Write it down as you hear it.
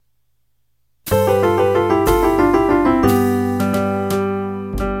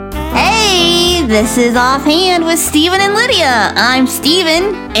this is Offhand with Steven and Lydia. I'm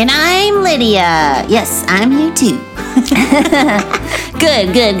Steven. And I'm Lydia. Yes, I'm here too.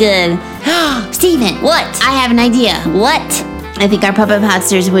 Good. Steven. What? I have an idea. What? I think our Puppet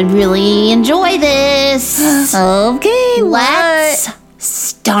Podsters would really enjoy this. Okay, Let's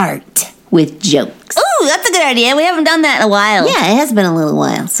start with jokes. Ooh, that's a good idea. We haven't done that in a while. Yeah, it has been a little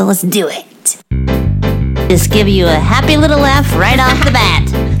while, so let's do it. Just give you a happy little laugh right off the bat.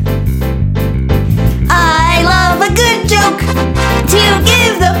 I love a good joke to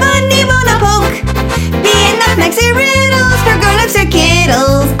give the funny bone a poke. Be it knock-knocks or riddles for grown-ups or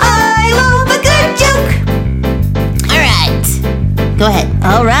kiddles. I love a good joke. All right. Go ahead.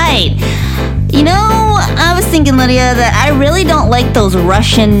 All right. You know, I was thinking, Lydia, that I really don't like those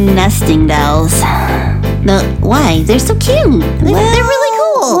Russian nesting dolls. No, why? They're so cute. They're really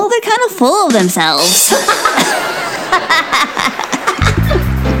cool. Well, they're kind of full of themselves.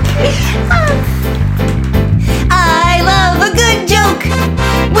 I love a good joke.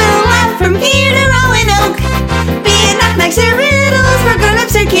 We'll laugh from here to Roanoke. Be it knock-knocks or riddles for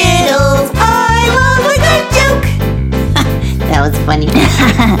grown-ups or kiddles. I love a good joke. That was funny.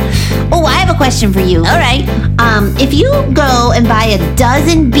 Oh, I have a question for you. All right. If you go and buy a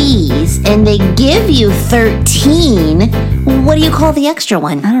dozen bees and they give you 13, what do you call the extra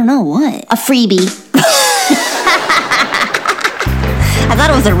one? I don't know what. A freebie. I thought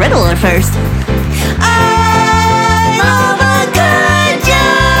it was a riddle at first. I love a good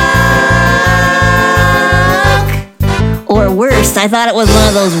joke. Or worse, I thought it was one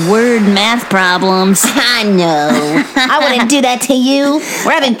of those word math problems. I know. I wouldn't do that to you.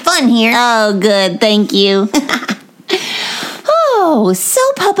 We're having fun here. Oh, good. Thank you. Oh, so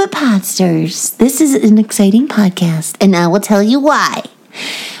Puppet Podsters, this is an exciting podcast, and I will tell you why.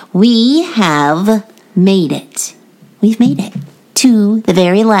 We have made it. We've made it to the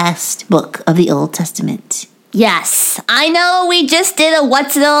very last book of the Old Testament. Yes, I know we just did a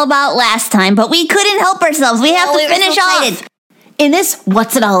What's It All About last time, but we couldn't help ourselves. We have to finish off. In this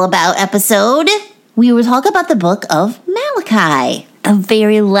What's It All About episode, we will talk about the book of Malachi. The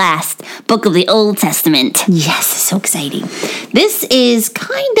very last book of the Old Testament. Yes, so exciting. This is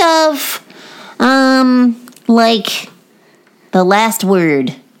kind of, like the last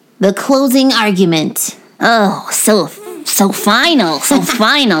word, the closing argument. Oh, so final, so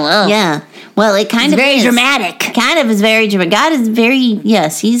final. Oh. Yeah. Well, it kind It's of very is. dramatic. Kind of is very dramatic. God is very,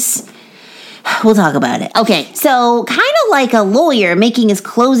 yes, we'll talk about it. Okay. So, kind of like a lawyer making his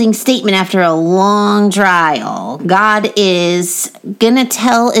closing statement after a long trial, God is going to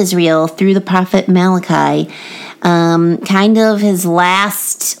tell Israel through the prophet Malachi, kind of his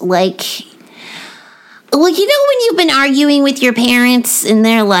last, like, you know when you've been arguing with your parents and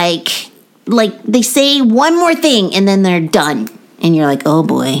they're like they say one more thing and then they're done. And you're like, oh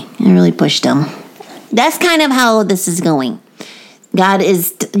boy, I really pushed them. That's kind of how this is going. God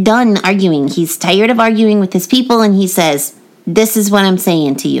is done arguing. He's tired of arguing with his people, and he says, this is what I'm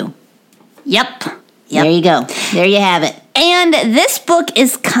saying to you. Yep. There you go. There you have it. And this book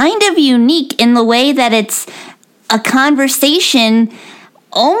is kind of unique in the way that it's a conversation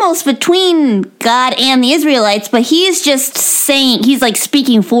almost between God and the Israelites, but he's just saying, he's like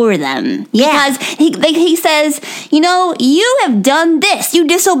speaking for them. Yeah. Because he says, you know, you have done this. You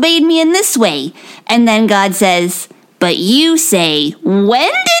disobeyed me in this way. And then God says, but you say,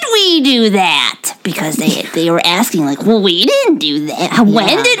 when did we do that? Because they were asking, like, well, we didn't do that.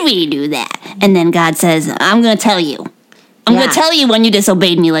 When did we do that? And then God says, I'm going to tell you. I'm going to tell you when you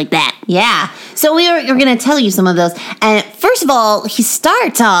disobeyed me like that. Yeah. So we're going to tell you some of those. And first of all, he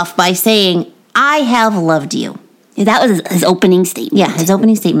starts off by saying, I have loved you. That was his opening statement. Yeah, his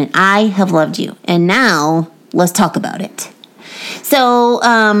opening statement. I have loved you. And now let's talk about it. So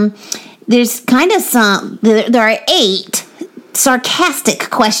there's kind of there are 8 sarcastic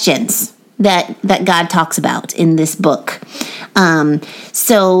questions that God talks about in this book.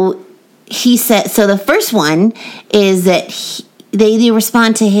 So he said, so the first one is that they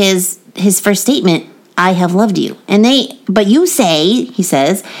respond to his first statement, I have loved you. But you say, he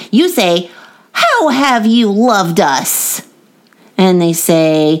says, how have you loved us? And they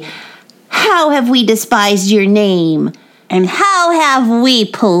say, how have we despised your name? And how have we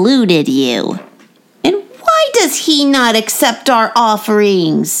polluted you? And why does he not accept our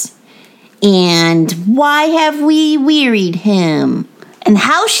offerings? And why have we wearied him? And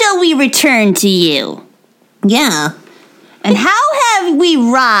how shall we return to you? Yeah. And how have we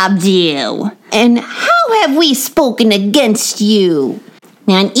robbed you? And how have we spoken against you?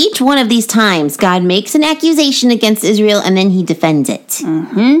 Now, in each one of these times, God makes an accusation against Israel and then he defends it.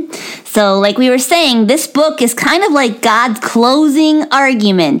 Mm-hmm. So, like we were saying, this book is kind of like God's closing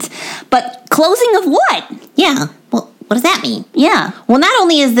argument. But Closing of what? Yeah. Well, what does that mean? Yeah. Well, not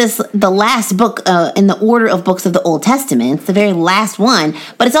only is this the last book in the order of books of the Old Testament, it's the very last one,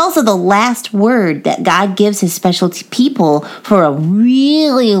 but it's also the last word that God gives his special people for a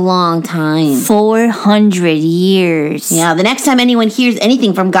really long time. 400 years. Yeah, the next time anyone hears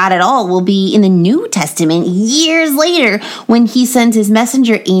anything from God at all will be in the New Testament, years later, when he sends his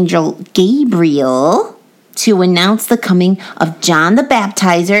messenger angel Gabriel to announce the coming of John the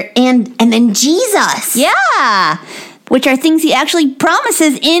Baptizer and then Jesus. Yeah. Which are things he actually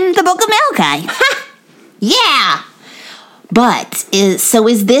promises in the book of Malachi. Yeah. But is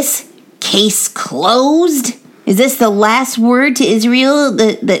this case closed? Is this the last word to Israel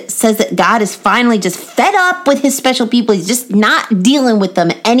that says that God is finally just fed up with his special people? He's just not dealing with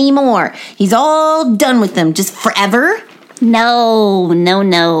them anymore. He's all done with them just forever? No.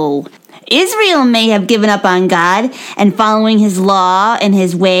 Israel may have given up on God and following his law and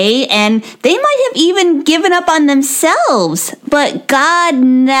his way, and they might have even given up on themselves, but God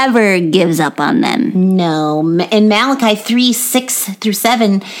never gives up on them. No. In Malachi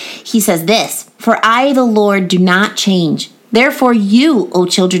 3:6-7, he says this, "For I, the Lord, do not change. Therefore you, O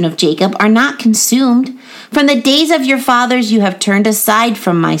children of Jacob, are not consumed. From the days of your fathers you have turned aside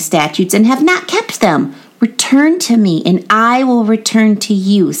from my statutes and have not kept them. Return to me, and I will return to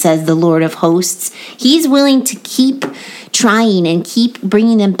you, says the Lord of hosts." He's willing to keep trying and keep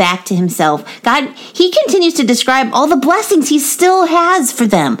bringing them back to himself. God, he continues to describe all the blessings he still has for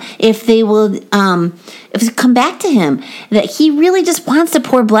them if they will come back to him. That he really just wants to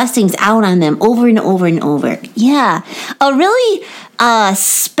pour blessings out on them over and over and over. Yeah. A really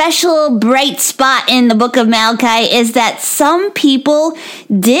special bright spot in the book of Malachi is that some people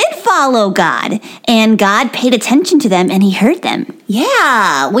did follow God, and God paid attention to them and he heard them.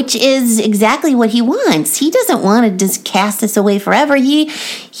 Yeah, which is exactly what he wants. He doesn't want to just cast us away forever. He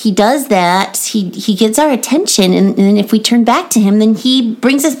does that. He gets our attention, and if we turn back to him, then he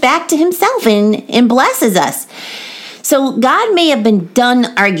brings us back to himself and blesses us. So God may have been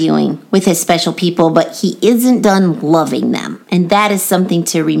done arguing with his special people, but he isn't done loving them. And that is something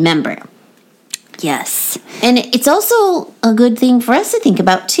to remember. Yes. And it's also a good thing for us to think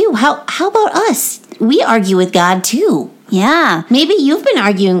about, too. How about us? We argue with God, too. Yeah. Maybe you've been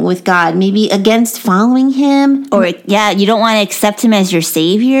arguing with God, maybe against following him. Or, you don't want to accept him as your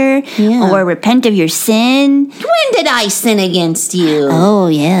savior. Yeah. Or repent of your sin. When did I sin against you? Oh,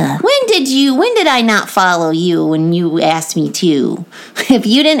 yeah. When did I not follow you when you asked me to? If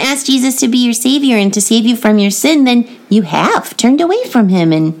you didn't ask Jesus to be your savior and to save you from your sin, then you have turned away from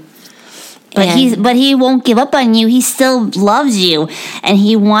him But he won't give up on you. He still loves you, and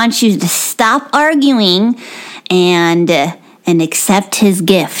he wants you to stop arguing and accept his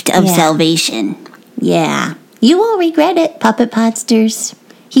gift of salvation. Yeah. You won't regret it, Puppet Podsters.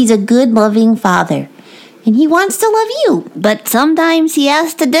 He's a good, loving father, and he wants to love you. But sometimes he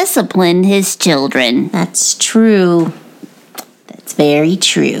has to discipline his children. That's true. That's very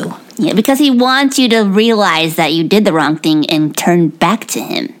true. Yeah, because he wants you to realize that you did the wrong thing and turn back to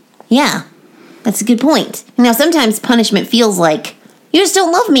him. Yeah, that's a good point. Now, sometimes punishment feels like, you just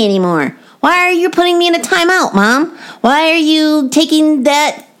don't love me anymore. Why are you putting me in a timeout, Mom? Why are you taking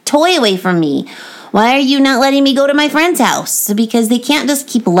that toy away from me? Why are you not letting me go to my friend's house? Because they can't just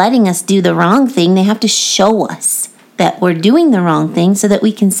keep letting us do the wrong thing. They have to show us that we're doing the wrong thing so that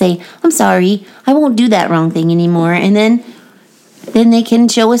we can say, I'm sorry, I won't do that wrong thing anymore. And then they can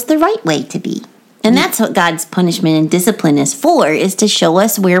show us the right way to be. And that's what God's punishment and discipline is for, is to show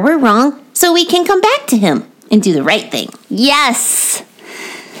us where we're wrong so we can come back to him and do the right thing. Yes!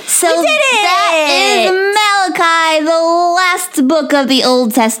 So we did it! That is Malachi, the last book of the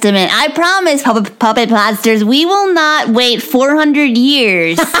Old Testament. I promise, Puppet Podsters, we will not wait 400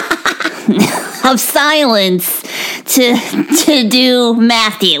 years of silence to do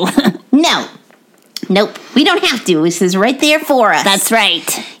Matthew. No. Nope. We don't have to. This is right there for us. That's right.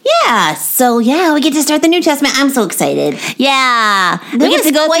 Yeah. So, we get to start the New Testament. I'm so excited. Yeah. We get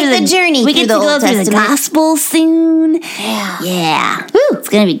to go through the journey. We get to go through the Gospel soon. Yeah. Woo. It's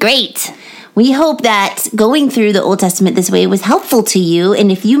going to be great. We hope that going through the Old Testament this way was helpful to you.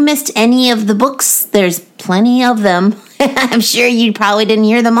 And if you missed any of the books, there's plenty of them. I'm sure you probably didn't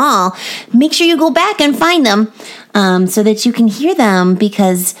hear them all. Make sure you go back and find them so that you can hear them,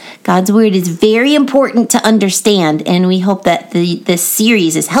 because God's Word is very important to understand. And we hope that this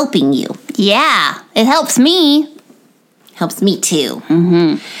series is helping you. Yeah, it helps me. Helps me too.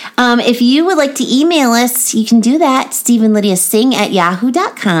 Mm-hmm. If you would like to email us, you can do that,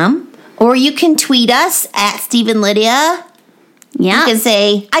 StephenLydiaSing@yahoo.com. Or you can tweet us at StephenLydia. Yeah. You can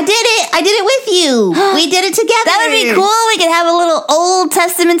say, I did it with you. We did it together. That would be cool. We could have a little Old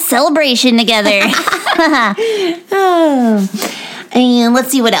Testament celebration together. Oh. And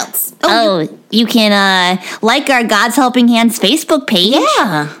let's see what else. You can like our God's Helping Hands Facebook page.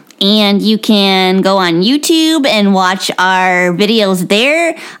 Yeah. And you can go on YouTube and watch our videos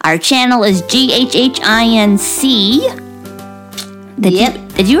there. Our channel is GHHINC.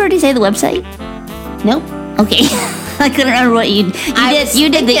 Did you already say the website? Nope. Okay. I couldn't remember what you did. You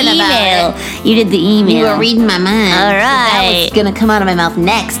did the email. You did the email. You were reading my mind. All right. That was gonna come out of my mouth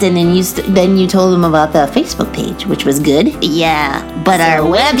next, and then you told them about the Facebook page, which was good. Yeah, but So our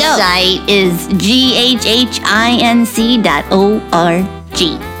way to go. website is GHHINC.org.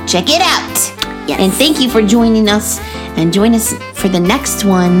 Check it out. Yes. And thank you for joining us. And join us for the next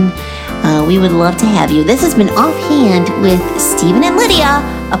one. We would love to have you. This has been Offhand with Stephen and Lydia,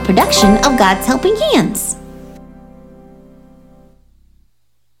 a production of God's Helping Hands.